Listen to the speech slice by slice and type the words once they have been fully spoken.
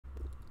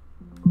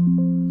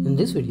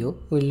this video,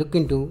 we will look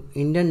into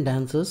Indian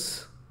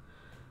dances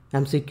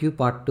MCQ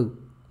Part 2.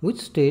 Which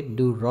state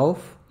do Rauf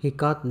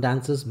Hikat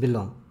dances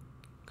belong?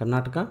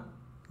 Karnataka,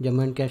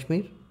 Jammu and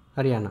Kashmir,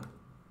 Haryana.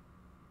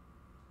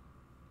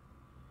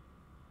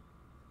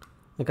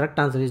 The correct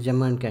answer is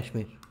Jammu and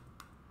Kashmir.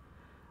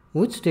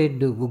 Which state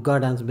do Gugga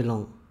dance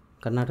belong?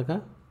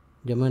 Karnataka,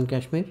 Jammu and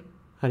Kashmir,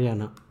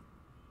 Haryana.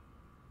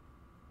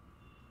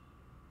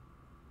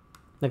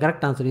 The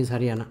correct answer is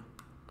Haryana.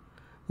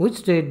 Which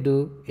state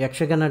do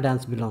Yakshagana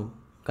dance belong?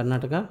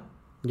 Karnataka,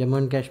 Jammu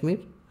and Kashmir,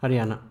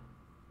 Haryana.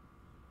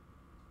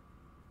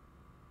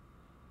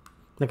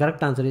 The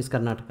correct answer is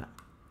Karnataka.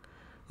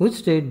 Which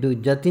state do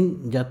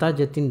Jata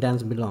Jatin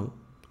dance belong?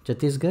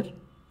 Chhattisgarh,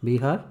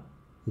 Bihar,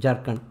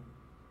 Jharkhand.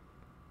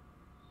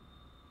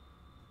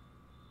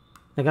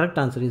 The correct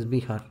answer is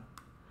Bihar.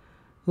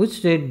 Which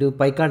state do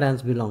Paika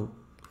dance belong?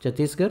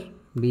 Chhattisgarh,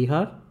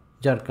 Bihar,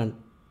 Jharkhand.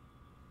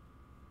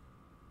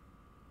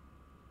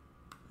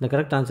 The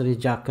correct answer is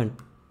Jharkhand.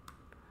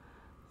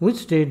 Which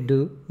state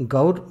do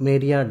Gaur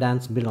Meria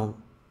dance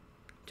belong?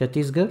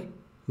 Chhattisgarh,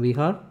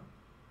 Bihar,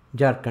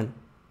 Jharkhand.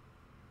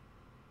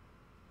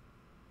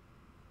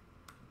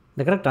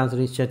 The correct answer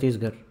is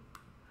Chhattisgarh.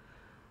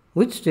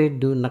 Which state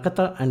do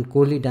Nakata and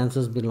Koli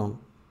dances belong?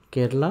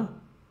 Kerala,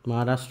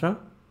 Maharashtra,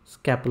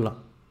 Scapula.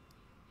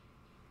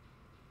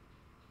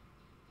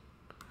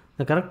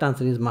 The correct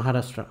answer is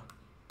Maharashtra.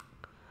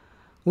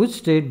 Which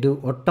state do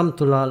Ottam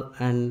Thulal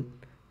and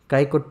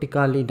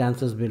Kaikottikali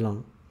dances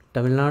belong?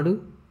 Tamil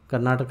Nadu,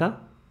 Karnataka,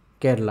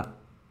 Kerala.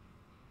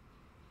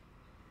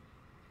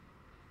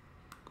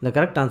 The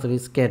correct answer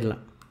is Kerala.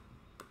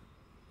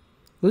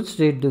 Which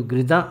state do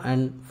Grida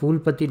and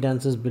Phoolpati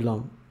dances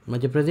belong?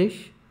 Madhya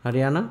Pradesh,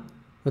 Haryana,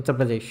 Uttar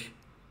Pradesh.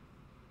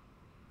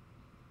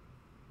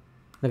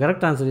 The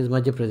correct answer is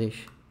Madhya Pradesh.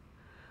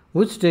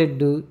 Which state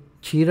do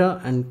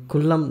Chira and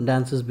Kullam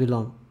dances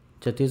belong?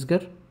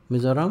 Chhattisgarh,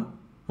 Mizoram,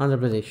 Andhra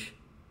Pradesh.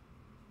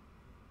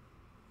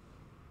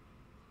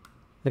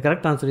 The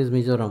correct answer is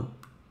Mizoram.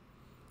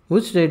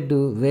 Which state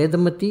do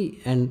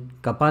Vedamati and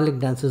Kapalik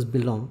dances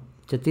belong?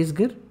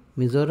 Chhattisgarh,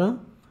 Mizoram,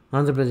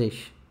 Andhra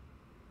Pradesh.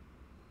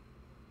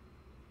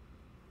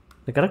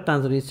 The correct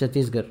answer is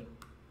Chhattisgarh.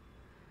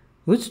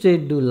 Which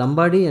state do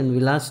Lambadi and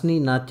Vilasni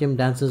Natyam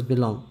dances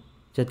belong?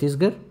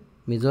 Chhattisgarh,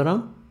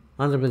 Mizoram,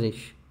 Andhra Pradesh.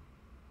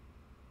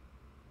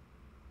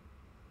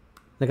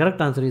 The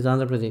correct answer is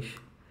Andhra Pradesh.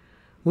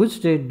 Which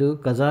state do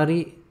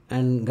Kazari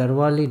and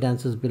Garhwali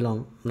dances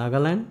belong?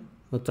 Nagaland,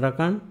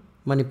 Uttarakhand,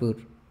 Manipur.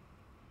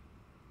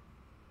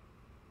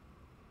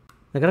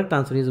 The correct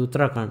answer is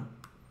Uttarakhand.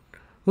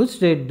 Which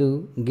state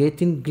do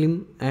Getin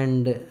Glim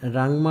and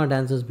Rangma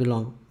dances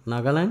belong?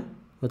 Nagaland,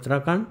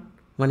 Uttarakhand,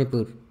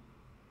 Manipur.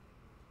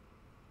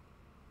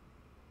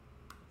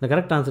 The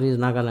correct answer is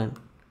Nagaland.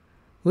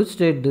 Which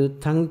state do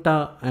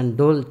Thangta and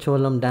Dol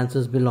Cholam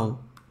dances belong?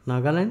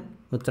 Nagaland,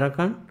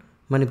 Uttarakhand,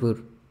 Manipur.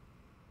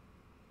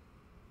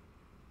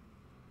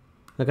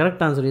 The correct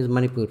answer is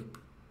Manipur.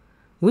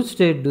 Which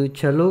state do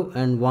Chalo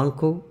and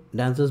Wanko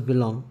dances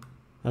belong?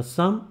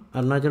 Assam,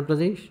 Arunachal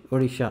Pradesh,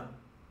 Odisha.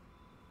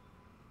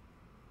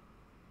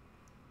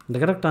 The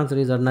correct answer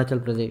is Arunachal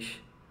Pradesh.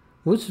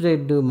 Which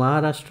state do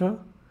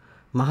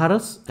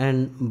Maharas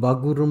and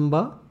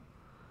Bagurumba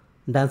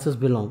dances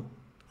belong?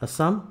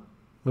 Assam,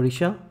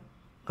 Odisha,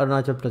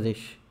 Arunachal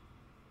Pradesh.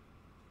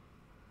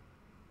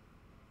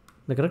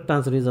 The correct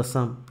answer is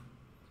Assam.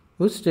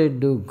 Which state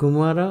do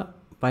Gumara,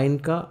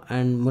 Painka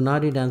and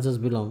Munari dances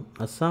belong?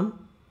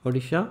 Assam,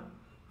 Odisha,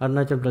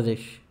 Arunachal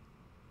Pradesh.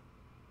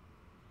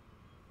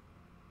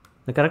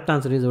 The correct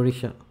answer is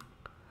Odisha.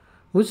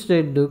 Which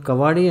state do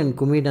Kavadi and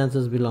Kumi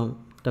dances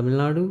belong? Tamil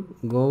Nadu,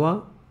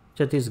 Goa,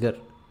 Chhattisgarh.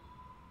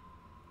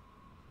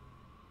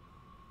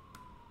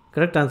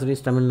 Correct answer is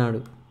Tamil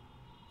Nadu.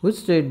 Which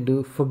state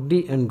do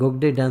Fugdi and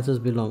Gogde dances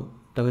belong?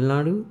 Tamil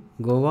Nadu,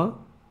 Goa,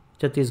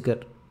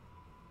 Chhattisgarh.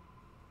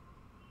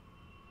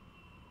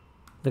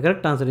 The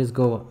correct answer is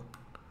Goa.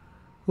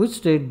 Which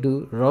state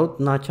do Raut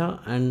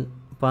Nacha and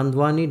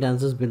Pandwani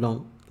dances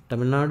belong?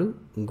 Tamil Nadu,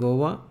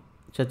 Goa,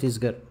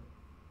 Chhattisgarh.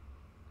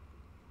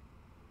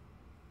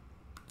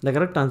 The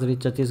correct answer is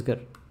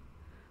Chhattisgarh.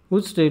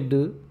 Which state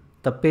do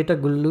Tappeta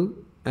Gullu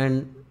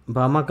and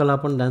Bhama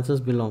Kalapan dances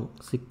belong?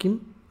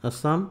 Sikkim,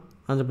 Assam,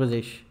 Andhra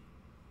Pradesh.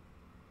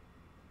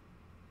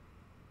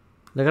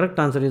 The correct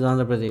answer is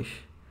Andhra Pradesh.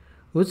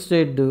 Which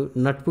state do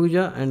Nat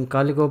Puja and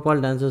Kaligopal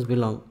dances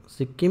belong?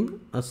 Sikkim,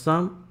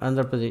 Assam,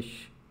 Andhra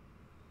Pradesh.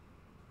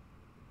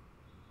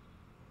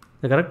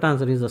 The correct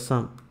answer is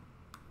Assam.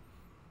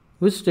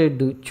 Which state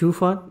do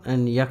Chufat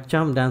and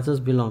Yakcham dances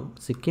belong?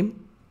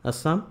 Sikkim,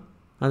 Assam,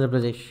 Andhra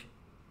Pradesh.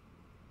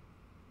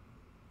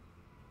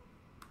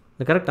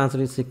 The correct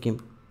answer is Sikkim.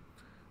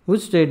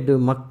 Which state do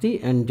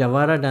Makti and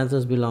Jawara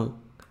dances belong?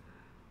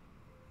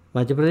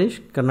 Madhya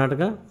Pradesh,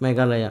 Karnataka,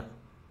 Meghalaya.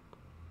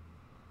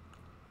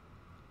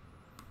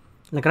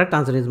 The correct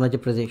answer is Madhya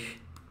Pradesh.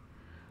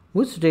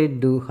 Which state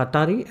do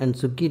Hatari and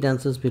Suggi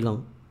dances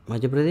belong?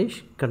 Madhya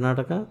Pradesh,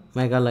 Karnataka,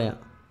 Meghalaya.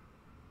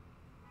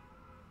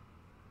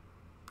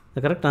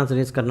 The correct answer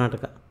is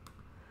Karnataka.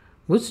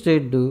 Which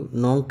state do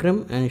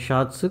Nongkrem and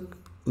Shatsuk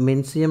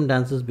Mincium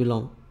dances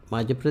belong?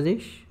 Madhya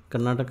Pradesh,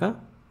 Karnataka,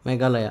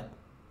 Meghalaya.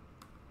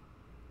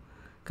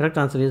 Correct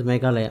answer is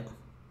Meghalaya.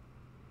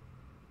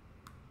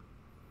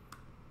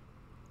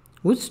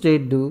 Which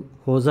state do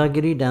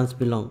Hosagiri dance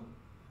belong?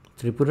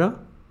 Tripura,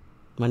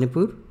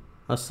 Manipur,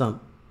 Assam.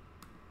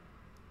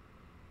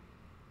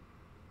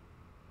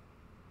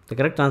 The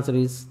correct answer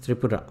is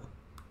Tripura.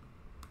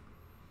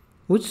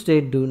 Which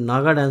state do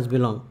Naga dance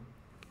belong?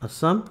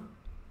 Assam,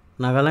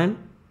 Nagaland,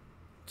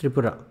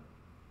 Tripura.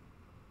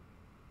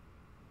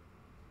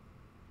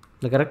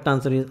 The correct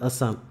answer is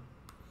Assam.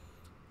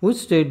 Which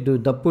state do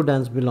Dappu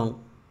dance belong?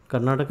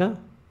 Karnataka,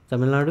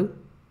 Tamil Nadu,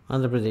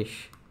 Andhra Pradesh.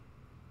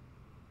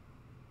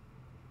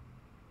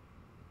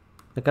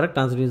 The correct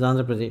answer is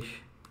Andhra Pradesh.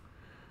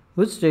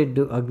 Which state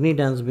do Agni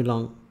dance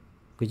belong?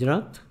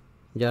 Gujarat,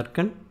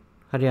 Jharkhand,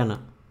 Haryana.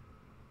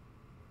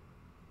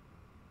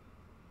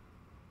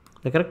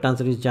 The correct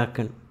answer is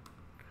Jharkhand.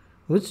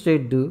 Which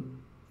state do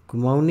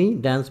Kumauni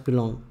dance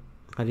belong?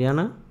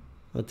 Haryana,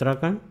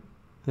 Uttarakhand,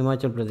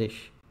 Himachal Pradesh.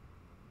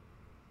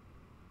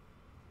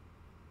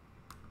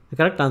 The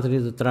correct answer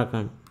is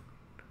Uttarakhand.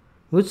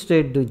 Which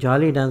state do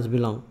Jali dance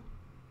belong?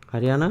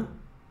 Haryana,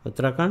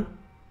 Uttarakhand,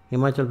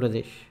 Himachal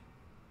Pradesh.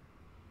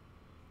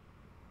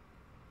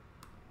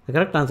 The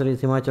correct answer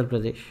is Himachal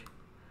Pradesh.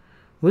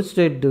 Which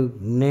state do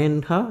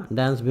Gnenha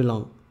dance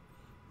belong?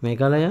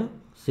 Meghalaya,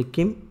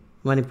 Sikkim,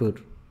 Manipur.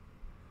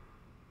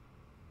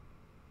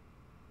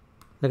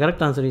 The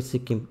correct answer is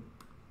Sikkim.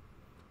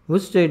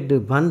 Which state do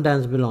Bhan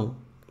dance belong?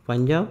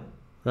 Punjab,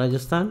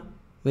 Rajasthan,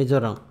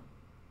 Mizoram.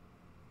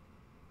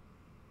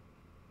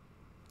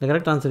 The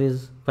correct answer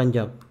is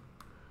Punjab.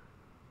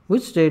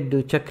 Which state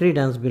do Chakri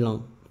dance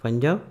belong?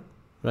 Punjab,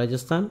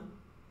 Rajasthan,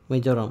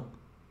 Mizoram.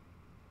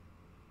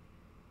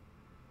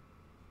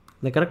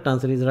 The correct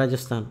answer is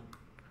Rajasthan.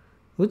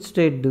 Which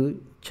state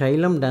do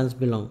Chailam dance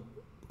belong?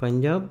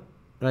 Punjab,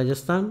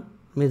 Rajasthan,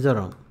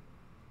 Mizoram.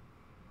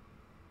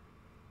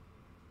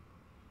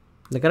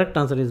 The correct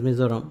answer is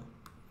Mizoram.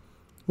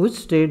 Which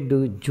state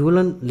do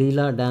Jhulan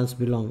Leela dance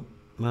belong?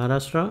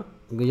 Maharashtra,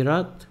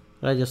 Gujarat,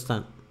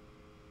 Rajasthan.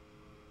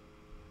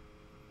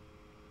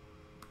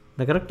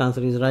 The correct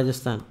answer is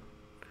Rajasthan.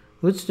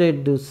 Which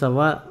state do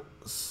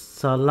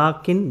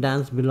Salakin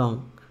dance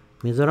belong?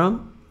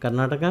 Mizoram,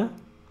 Karnataka,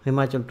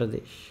 Himachal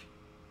Pradesh.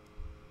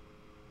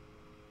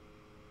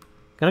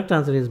 Correct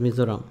answer is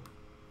Mizoram.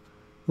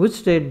 Which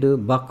state do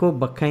Bako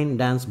Bakain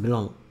dance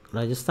belong?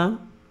 Rajasthan,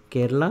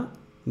 Kerala,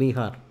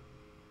 Bihar.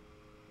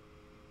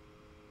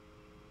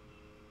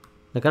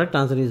 The correct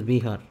answer is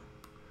Bihar.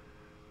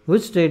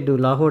 Which state do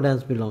Lahore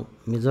dance belong?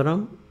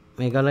 Mizoram,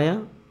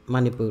 Meghalaya,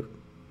 Manipur.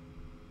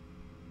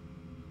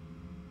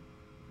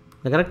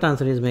 The correct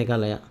answer is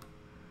Meghalaya.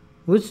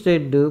 Which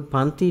state do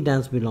Panti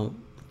dance belong?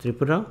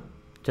 Tripura,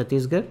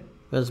 Chhattisgarh,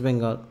 West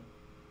Bengal.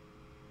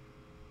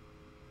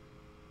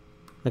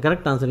 The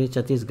correct answer is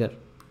Chhattisgarh.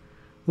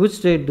 Which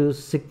state do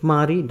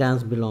Sikmari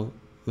dance belong?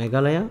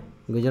 Meghalaya,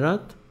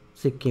 Gujarat,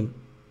 Sikkim.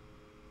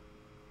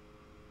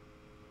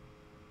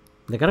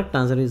 The correct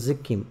answer is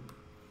Sikkim.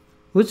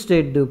 Which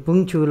state do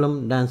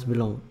Pungchulam dance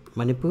belong?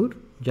 Manipur,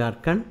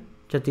 Jharkhand,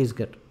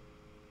 Chhattisgarh.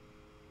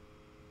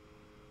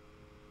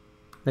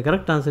 The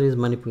correct answer is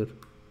Manipur.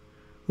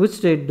 Which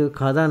state do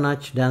Khada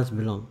Nach dance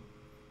belong?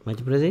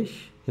 Madhya Pradesh,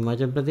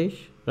 Himachal Pradesh,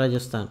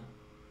 Rajasthan.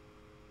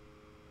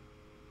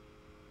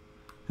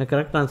 The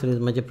correct answer is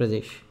Madhya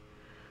Pradesh.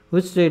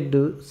 Which state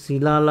do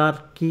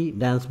Silalarki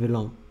dance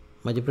belong?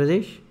 Madhya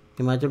Pradesh,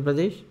 Himachal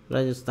Pradesh,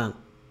 Rajasthan.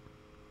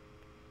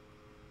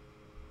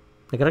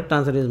 The correct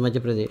answer is Madhya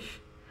Pradesh.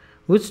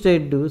 Which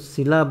state do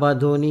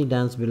Silabadhoni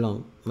dance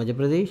belong? Madhya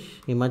Pradesh,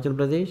 Himachal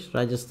Pradesh,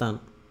 Rajasthan.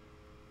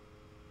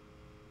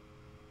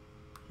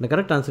 The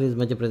correct answer is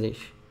Madhya Pradesh.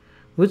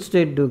 Which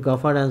state do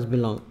Gafa dance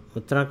belong?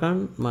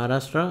 Uttarakhand,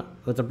 Maharashtra,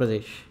 Uttar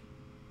Pradesh.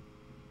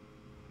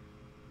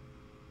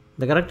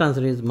 The correct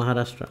answer is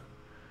Maharashtra.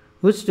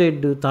 Which state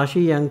do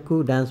Tashi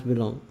Yanku dance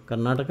belong?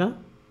 Karnataka,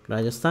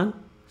 Rajasthan,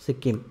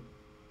 Sikkim.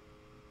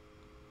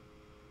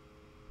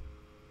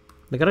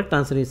 The correct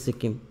answer is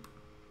Sikkim.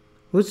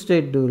 Which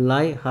state do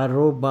Lai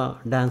Haroba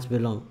dance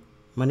belong?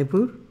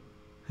 Manipur,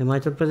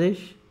 Himachal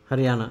Pradesh,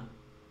 Haryana.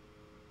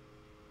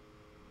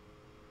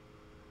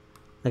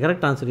 The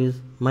correct answer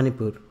is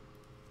Manipur.